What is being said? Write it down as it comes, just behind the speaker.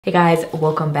Hey guys,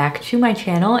 welcome back to my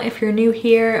channel. If you're new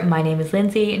here, my name is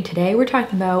Lindsay and today we're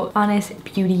talking about Honest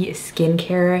Beauty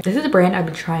skincare. This is a brand I've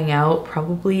been trying out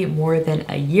probably more than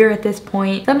a year at this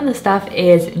point. Some of the stuff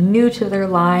is new to their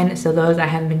line, so those I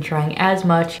haven't been trying as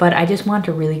much, but I just want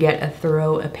to really get a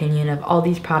thorough opinion of all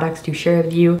these products to share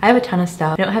with you. I have a ton of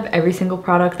stuff. I don't have every single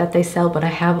product that they sell, but I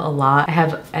have a lot. I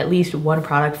have at least one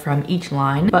product from each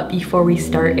line. But before we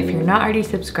start, if you're not already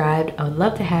subscribed, I would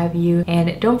love to have you.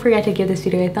 And don't forget to give this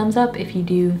video a thumbs up if you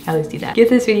do. I always do that. Give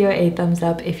this video a thumbs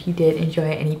up if you did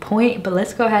enjoy at any point, but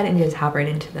let's go ahead and just hop right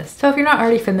into this. So if you're not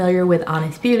already familiar with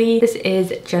Honest Beauty, this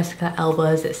is Jessica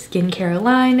Alba's skincare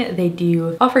line. They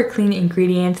do offer clean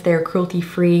ingredients. They're cruelty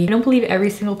free. I don't believe every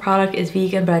single product is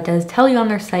vegan, but it does tell you on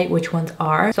their site which ones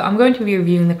are. So I'm going to be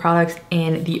reviewing the products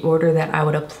in the order that I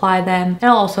would apply them, and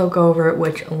I'll also go over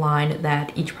which line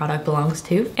that each product belongs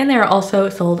to. And they're also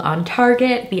sold on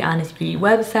Target, the Honest Beauty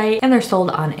website, and they're sold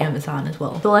on Amazon as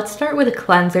well. So let's start with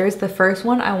cleansers. The first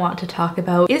one I want to talk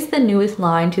about is the newest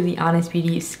line to the Honest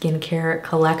Beauty skincare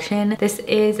collection. This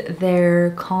is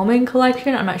their calming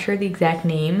collection. I'm not sure the exact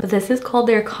name, but this is called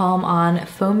their Calm On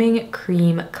Foaming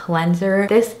Cream Cleanser.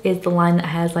 This is the line that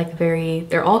has like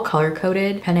they're all color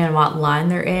coded depending on what line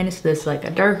they're in. So this is like a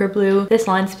darker blue. This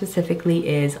line specifically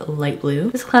is light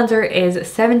blue. This cleanser is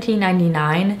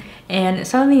 $17.99. And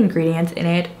some of the ingredients in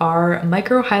it are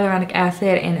microhyaluronic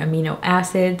acid and amino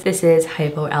acids. This is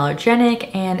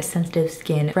hypoallergenic and sensitive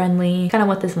skin friendly. Kind of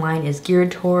what this line is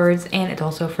geared towards, and it's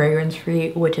also fragrance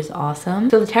free, which is awesome.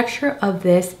 So the texture of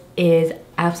this is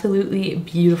absolutely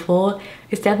beautiful.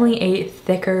 It's definitely a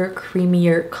thicker,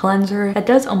 creamier cleanser that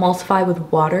does emulsify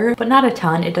with water, but not a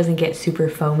ton. It doesn't get super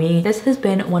foamy. This has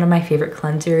been one of my favorite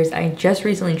cleansers. I just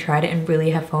recently tried it and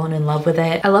really have fallen in love with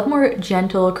it. I love more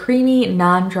gentle, creamy,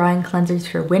 non-drying cleansers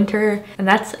for winter, and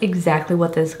that's exactly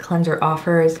what this cleanser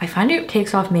offers. I find it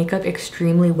takes off makeup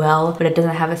extremely well, but it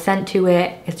doesn't have a scent to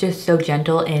it. It's just so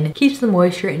gentle and keeps the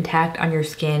moisture intact on your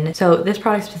skin. So this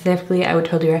product specifically, I would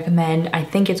totally recommend. I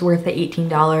think it's worth the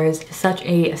 $18. It's such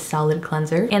a solid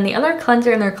cleanser. And the other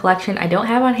cleanser in their collection I don't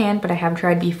have on hand, but I have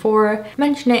tried before. I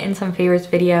mentioned it in some favorites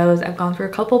videos. I've gone through a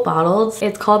couple bottles.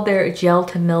 It's called their Gel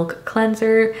to Milk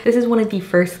Cleanser. This is one of the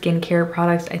first skincare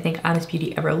products I think Honest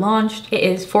Beauty ever launched. It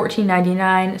is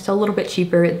 $14.99, so a little bit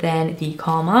cheaper than the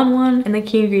Calm On one. And the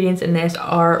key ingredients in this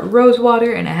are rose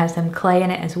water, and it has some clay in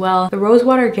it as well. The rose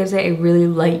water gives it a really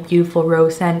light, beautiful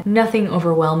rose scent. Nothing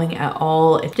overwhelming at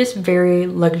all. It's just very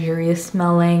luxurious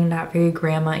smelling, not very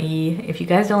grandma-y. If you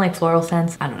guys don't like floral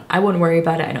scents, I don't know, I wouldn't worry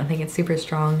about it. I don't think it's super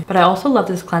strong, but I also love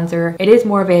this cleanser. It is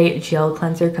more of a gel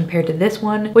cleanser compared to this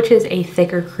one, which is a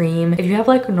thicker cream. If you have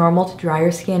like normal to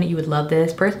drier skin, you would love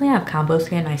this. Personally, I have combo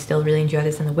skin and I still really enjoy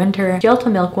this in the winter. Gel to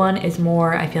milk one is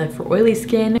more, I feel like, for oily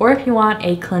skin, or if you want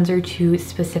a cleanser to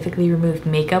specifically remove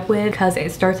makeup with, because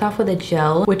it starts off with a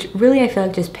gel, which really I feel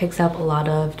like just picks up a lot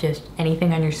of just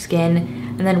anything on your skin,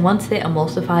 and then once it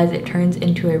emulsifies, it turns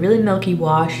into a really milky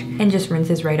wash and just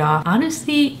rinses right off.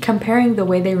 Honestly, comparing the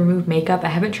way they remove makeup, I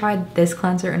haven't tried this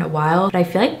cleanser in a while, but I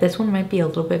feel like this one might be a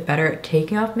little bit better at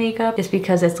taking off makeup just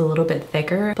because it's a little bit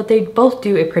thicker, but they both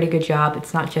do a pretty good job.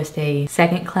 It's not just a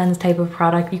second cleanse type of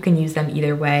product. You can use them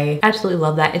either way. Absolutely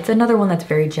love that. It's another one that's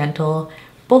very gentle.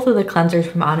 Both of the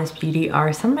cleansers from Honest Beauty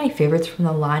are some of my favorites from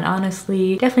the line,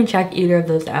 honestly. Definitely check either of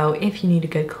those out if you need a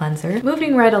good cleanser.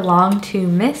 Moving right along to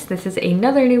Mist. This is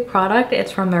another new product. It's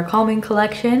from their calming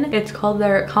collection. It's called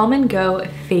their Calm and Go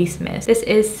Face Mist. This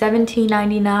is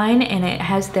 $17.99 and it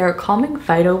has their Calming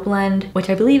Phyto Blend, which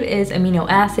I believe is amino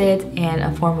acids and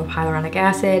a form of hyaluronic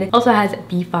acid. Also has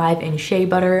B5 and shea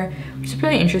butter, which is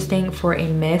really interesting for a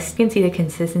mist. You can see the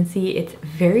consistency. It's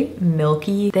very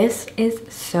milky. This is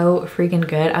so freaking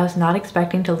good. I was not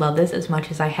expecting to love this as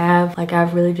much as I have. Like,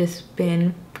 I've really just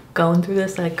been going through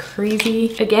this like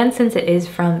crazy. Again, since it is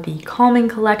from the calming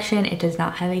collection, it does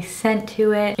not have a scent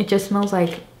to it. It just smells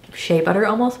like shea butter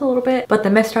almost a little bit, but the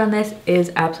mist on this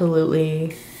is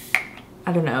absolutely,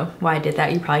 I don't know why I did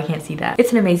that. You probably can't see that.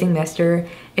 It's an amazing mister.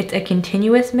 It's a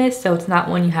continuous mist, so it's not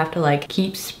one you have to like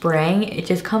keep spraying. It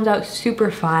just comes out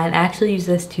super fine. I actually use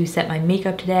this to set my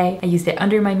makeup today. I used it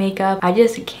under my makeup. I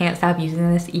just can't stop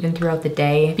using this even throughout the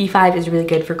day. B5 is really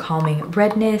good for calming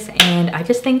redness, and I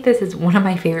just think this is one of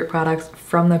my favorite products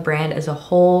from the brand as a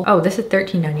whole. Oh, this is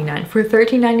 $13.99. For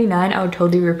 $13.99, I would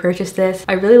totally repurchase this.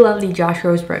 I really love the Josh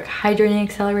Rosebrook Hydrating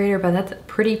Accelerator, but that's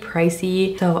pretty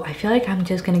pricey, so I feel like I'm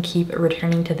just gonna keep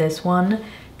returning to this one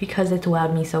because it's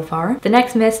wowed me so far. The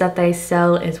next mist that they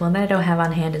sell is one that I don't have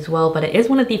on hand as well, but it is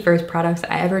one of the first products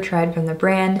I ever tried from the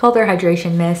brand, called their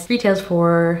Hydration Mist. Retails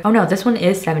for, oh no, this one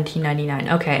is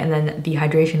 $17.99. Okay, and then the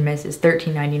Hydration Mist is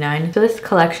 $13.99. So this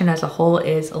collection as a whole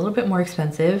is a little bit more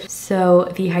expensive.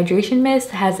 So the Hydration Mist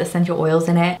has essential oils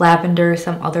in it, lavender,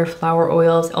 some other flower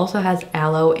oils. It also has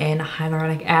aloe and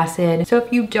hyaluronic acid. So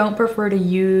if you don't prefer to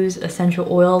use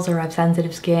essential oils or have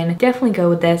sensitive skin, definitely go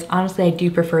with this. Honestly, I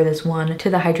do prefer this one to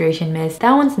the Hydration Mist.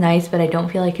 That one's nice, but I don't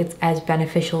feel like it's as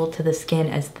beneficial to the skin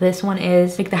as this one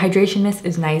is. Like the Hydration Mist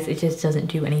is nice, it just doesn't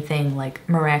do anything like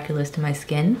miraculous to my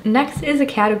skin. Next is a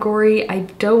category I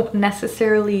don't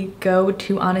necessarily go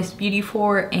to Honest Beauty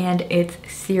for, and it's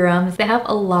serums. They have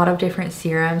a lot of different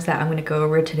serums that I'm going to go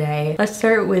over today. Let's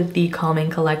start with the Calming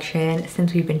collection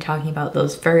since we've been talking about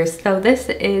those first. So this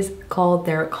is called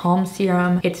their Calm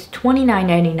Serum. It's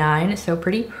 $29.99, so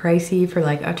pretty pricey for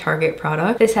like a Target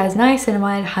product. This has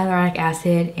niacinamide, hyaluronic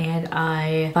acid, and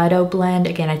a Phyto blend.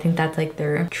 Again, I think that's like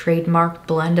their trademark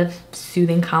blend of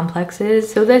soothing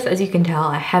complexes. So this, as you can tell,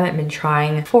 I haven't been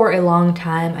trying for a long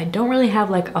time. I don't really have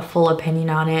like a full opinion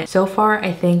on it. So far,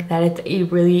 I think that it's a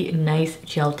really nice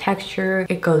gel texture.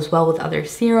 It goes well with other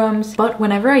serums, but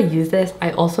whenever I use this,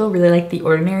 I also really like the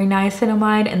ordinary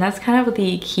niacinamide, and that's kind of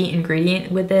the key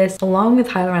ingredient with this, along with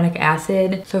hyaluronic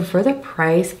acid. So for the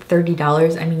price,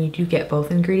 $30, I mean, you do get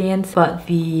both ingredients, but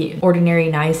the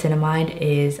ordinary niacinamide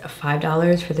is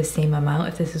 $5 for the same amount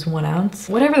if this is 1 ounce.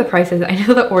 Whatever the price is, I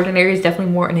know the ordinary is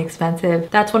definitely more inexpensive.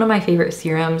 That's one of my favorite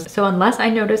serums. So unless I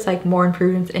notice like more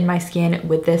improvements in my skin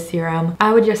with this serum,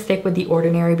 I would just stick with the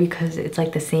ordinary because it's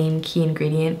like the same key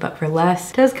ingredient, but for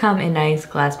less. It does come in nice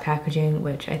glass packaging,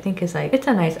 which I think is like, it's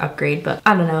a nice upgrade, but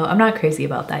I don't know, I'm not crazy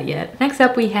about that yet. Next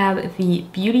up, we have the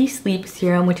Beauty Sleep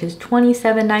Serum, which is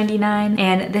 $27.99,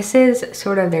 and this is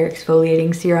sort of their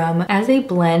exfoliating serum as a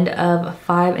blend of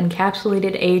 5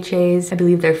 encapsulated AHAs. I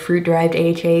believe they're fruit-derived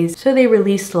AHAs, so they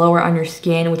release slower on your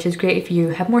skin, which is great if you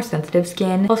have more sensitive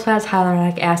skin. Also has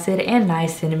hyaluronic acid and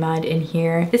niacinamide in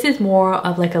here. This is more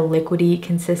of like a liquidy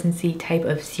consistency type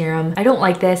of serum. I don't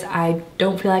like this. I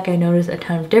don't feel like I notice a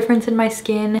ton of difference in my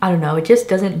skin. I don't know, it just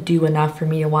doesn't do enough for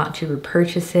me to want to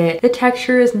repurchase it. The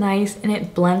texture is nice and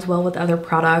it blends well with other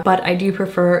products, but I do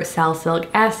prefer salicylic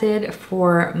acid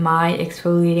for my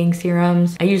exfoliating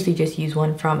serums. I usually just use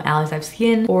one from Aloe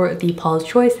Skin or the Paula's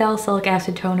Choice salicylic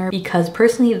acid toner because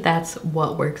personally that's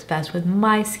what works best with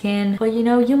my skin. But you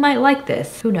know, you might like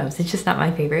this. Who knows? It's just not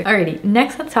my favorite. Alrighty,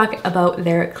 next let's talk about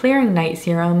their Clearing Night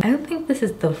Serum. I don't think this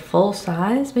is the full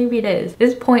size. Maybe it is.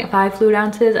 This is 0.5 fluid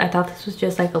ounces. I thought this was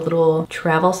just like a little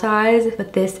travel size,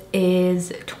 but this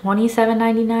is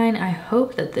 $27.99. I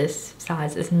hope that this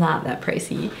size is not that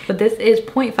pricey, but this is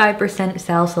 0.5%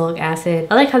 salicylic acid.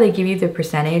 I like how they give you the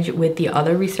percentage with the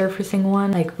other resurfacing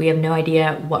one. Like we have no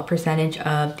idea what percentage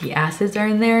of the acids are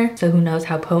in there, so who knows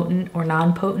how potent or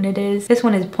non-potent it is. This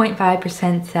one is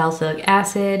 0.5% salicylic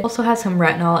acid. Also has some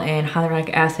retinol and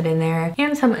hyaluronic acid in there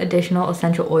and some additional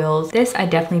essential oils. This I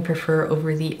definitely prefer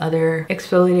over the other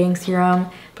exfoliating serum,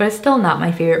 but it's still not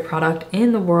my favorite product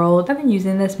in the world. I've been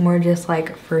using this more just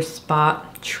like for spot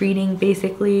treating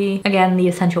basically. Again, the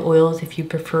essential oils, if you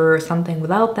prefer something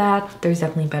without that, there's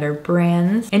definitely better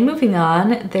brands. And moving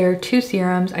on, there are 2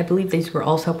 serums. I believe these were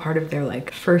also part of their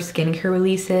like first skincare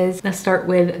releases. Let's start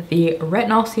with the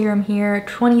retinol serum here,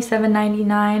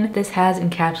 $27.99. This has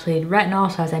encapsulated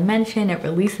retinol, so as I mentioned, it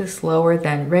releases slower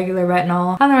than regular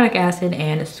retinol, hyaluronic acid,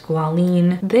 and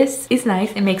squalene. This is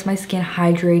nice. It makes my skin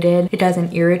hydrated. It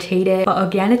doesn't irritate it, but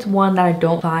again, it's one that I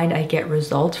don't find I get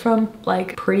results from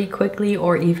like pretty quickly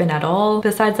or even at all,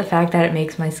 besides the fact that it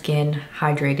makes my skin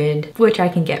hydrated, which I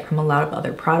can get from a lot of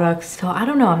other products. So I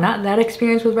don't know, I'm not that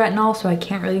experienced with retinol, so I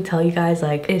can't really tell you guys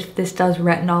like if this does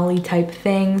retinol-y type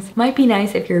things. Might be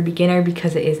nice if you're a beginner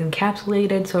because it is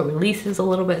encapsulated, so it releases a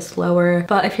little bit slower.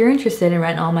 But if you're interested in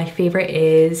retinol, my favorite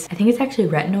is, I think it's actually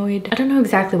retinoid. I don't know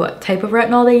exactly what type of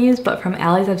retinol they use, but from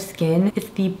Aloe Skin, it's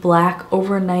the black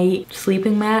overnight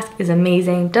sleeping mask. Is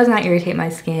amazing, does not irritate my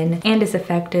skin, and is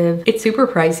effective. It's super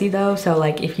pricey though, so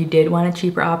like if you did want a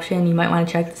cheaper option, you might want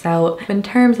to check this out. But in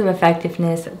terms of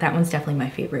effectiveness, that one's definitely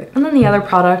my favorite. And then the other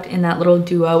product in that little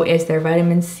duo is their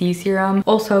vitamin C serum,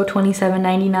 also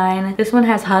 $27.99. This one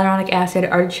has hyaluronic acid,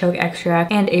 artichoke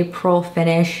extract, and a pearl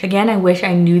finish. Again, I wish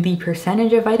I knew the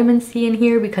percentage of vitamin C in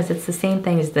here because it's the same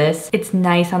thing as this. It's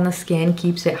nice on the skin,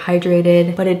 keeps it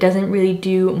hydrated, but it doesn't really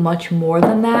do much more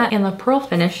than that. And the pearl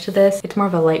finish to this, it's more more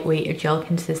of a lightweight gel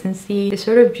consistency. It's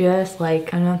sort of just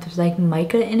like, I don't know if there's like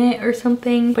mica in it or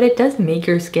something, but it does make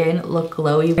your skin look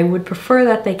glowy. I would prefer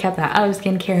that they kept that out of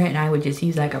skincare and I would just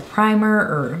use like a primer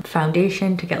or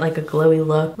foundation to get like a glowy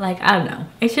look. Like, I don't know.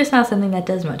 It's just not something that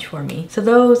does much for me. So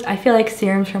those, I feel like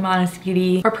serums from Honest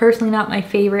Beauty are personally not my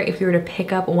favorite. If you were to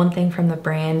pick up one thing from the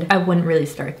brand, I wouldn't really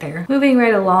start there. Moving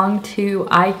right along to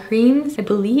eye creams. I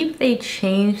believe they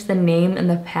changed the name and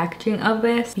the packaging of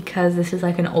this because this is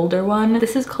like an older one.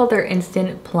 This is called their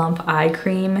Instant Plump Eye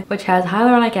Cream, which has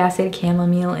hyaluronic acid,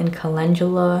 chamomile, and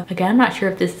calendula. Again, I'm not sure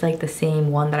if this is like the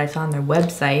same one that I saw on their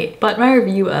website, but my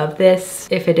review of this,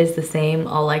 if it is the same,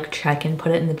 I'll like check and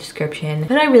put it in the description.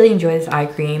 But I really enjoy this eye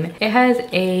cream. It has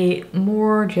a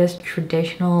more just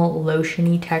traditional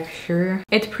lotiony texture.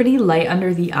 It's pretty light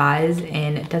under the eyes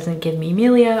and it doesn't give me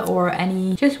amelia or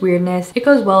any just weirdness. It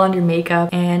goes well under makeup,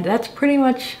 and that's pretty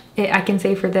much it I can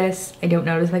say for this. I don't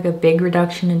notice like a big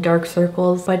reduction in dark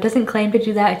circles, but it doesn't claim to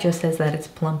do that. It just says that it's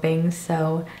plumping,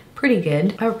 so pretty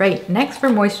good. All right, next for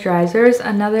moisturizers,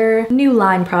 another new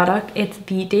line product. It's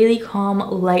the Daily Calm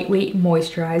Lightweight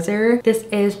Moisturizer. This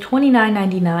is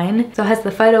 $29.99. So it has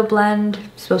the Phyto Blend,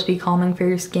 supposed to be calming for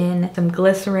your skin, some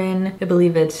glycerin, I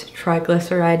believe it's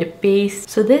triglyceride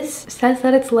based. So this says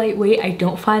that it's lightweight. I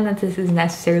don't find that this is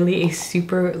necessarily a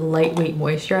super lightweight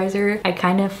moisturizer. I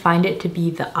kind of find it to be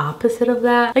the opposite of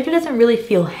that. Like, it doesn't really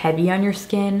feel heavy on your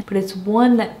skin, but it's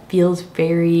one that feels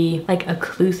very like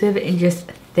occlusive and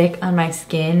just thick on my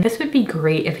skin. This would be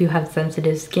great if you have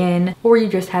sensitive skin or you're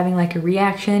just having like a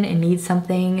reaction and need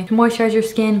something to moisturize your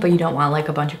skin, but you don't want like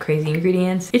a bunch of crazy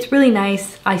ingredients. It's really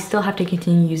nice. I still have to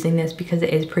continue using this because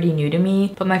it is pretty new to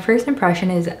me, but my first impression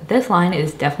is this line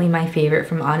is definitely my favorite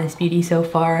from Honest Beauty so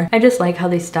far. I just like how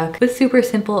they stuck with super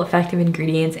simple, effective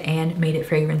ingredients and made it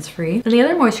fragrance free. And the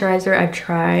other moisturizer I've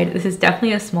tried, this is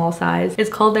definitely a small size. It's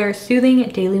called their Soothing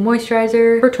Daily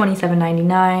Moisturizer for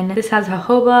 $27.99. This has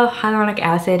jojoba, hyaluronic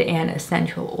acid, and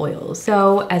essential oils.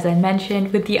 So as I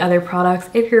mentioned with the other products,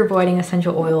 if you're avoiding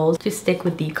essential oils, just stick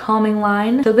with the calming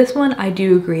line. So this one, I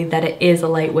do agree that it is a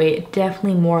lightweight,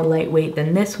 definitely more lightweight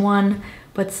than this one,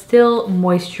 but still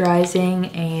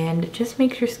moisturizing and just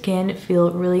makes your skin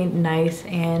feel really nice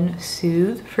and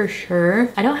soothed for sure.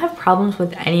 I don't have problems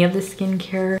with any of the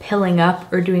skincare pilling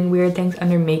up or doing weird things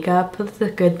under makeup. That's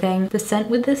a good thing. The scent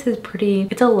with this is pretty,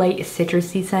 it's a light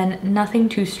citrusy scent, nothing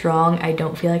too strong. I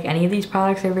don't feel like any of these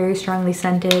products are very strongly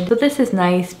scented. So this is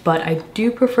nice, but I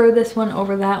do prefer this one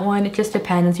over that one. It just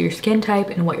depends your skin type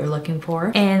and what you're looking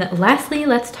for. And lastly,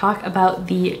 let's talk about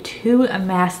the two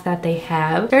masks that they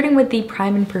have, starting with the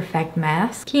Prime and Perfect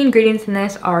mask. Key ingredients in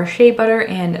this are shea butter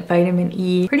and vitamin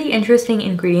E. Pretty interesting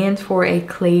ingredients for a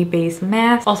clay-based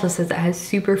mask. Also says it has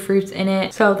super fruits in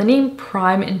it. So the name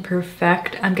Prime and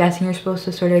Perfect, I'm guessing you're supposed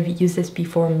to sort of use this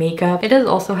before makeup. It does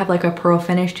also have like a pearl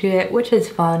finish to it, which is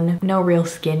fun. No real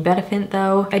skin benefit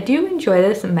though. I do enjoy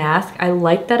this mask. I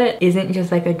like that it isn't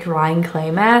just like a drying clay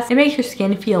mask. It makes your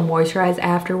skin feel moisturized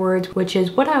afterwards, which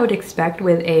is what I would expect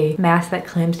with a mask that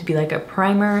claims to be like a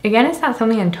primer. Again, it's not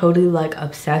something I'm totally like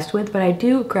obsessed with, but I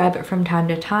do grab it from time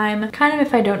to time, kind of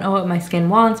if I don't know what my skin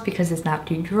wants, because it's not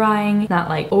too drying, not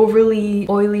like overly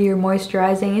oily or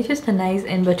moisturizing. It's just a nice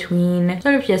in between,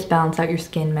 sort of just balance out your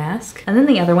skin mask. And then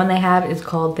the other one they have is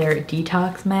called their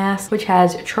Detox mask, which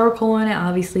has charcoal in it,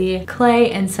 obviously,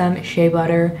 clay, and some shea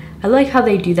butter. I like how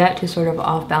they do that to sort of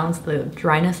off balance the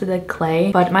dryness of the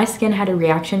clay, but my skin had a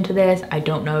reaction to this. I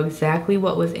don't know exactly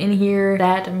what was in here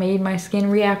that made my skin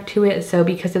react to it, so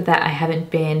because of that I haven't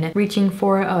been reaching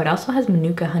for it. Oh, it also has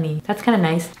manuka honey. That's kind of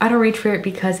nice. I don't reach for it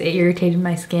because it irritated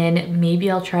my skin. Maybe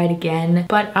I'll try it again,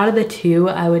 but out of the two,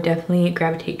 I would definitely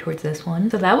gravitate towards this one.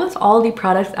 So that was all the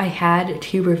products I had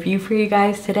to review for you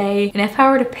guys today. And if I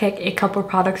were to pick a couple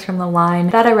products from the line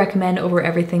that I recommend over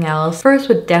everything else, first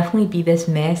would definitely be this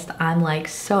mist. I'm like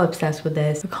so obsessed with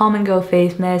this. The Calm and Go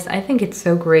face mist. I think it's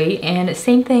so great. And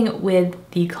same thing with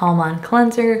the Calm On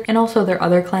cleanser and also their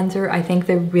other cleanser. I think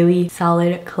they're really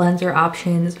solid cleanser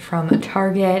options from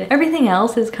Target. Everything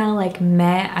else is kind of like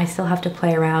meh. I still have to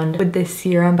play around with this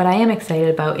serum, but I am excited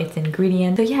about its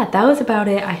ingredients. So yeah, that was about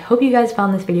it. I hope you guys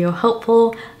found this video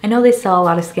helpful. I know they sell a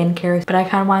lot of skincare, but I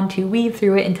kind of wanted to weave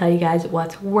through it and tell you guys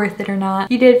what's worth it or not.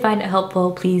 If you did find it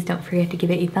helpful, please don't forget to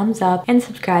give it a thumbs up and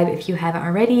subscribe if you haven't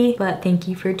already. But thank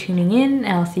you for tuning in,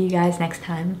 and I'll see you guys next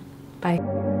time.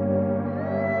 Bye.